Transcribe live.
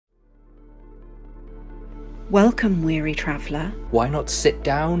Welcome, weary traveller. Why not sit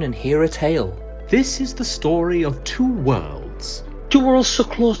down and hear a tale? This is the story of two worlds. Two worlds so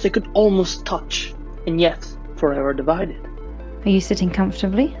close they could almost touch, and yet forever divided. Are you sitting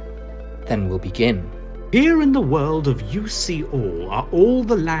comfortably? Then we'll begin. Here in the world of You See All are all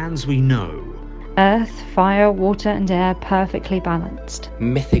the lands we know. Earth, fire, water and air perfectly balanced.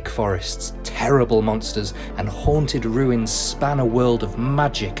 Mythic forests, terrible monsters, and haunted ruins span a world of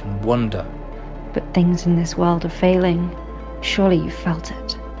magic and wonder. But things in this world are failing. Surely you felt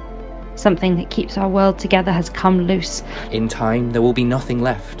it. Something that keeps our world together has come loose. In time, there will be nothing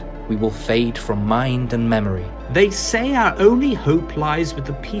left. We will fade from mind and memory. They say our only hope lies with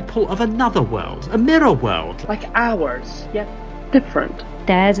the people of another world, a mirror world. Like ours, yet different.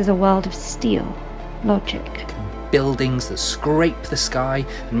 Theirs is a world of steel, logic. Buildings that scrape the sky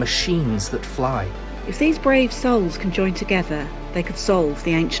and machines that fly. If these brave souls can join together, they could solve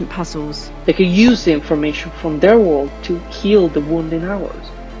the ancient puzzles. They could use the information from their world to heal the wound in ours.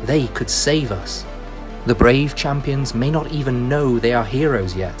 They could save us. The brave champions may not even know they are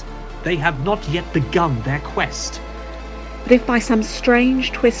heroes yet. They have not yet begun their quest. But if by some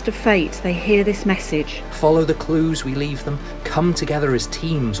strange twist of fate they hear this message, Follow the clues we leave them, come together as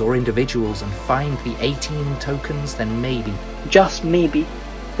teams or individuals and find the 18 tokens, then maybe. Just maybe,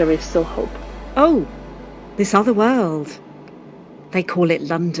 there is still hope. oh, this other world. They call it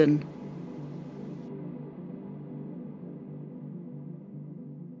London.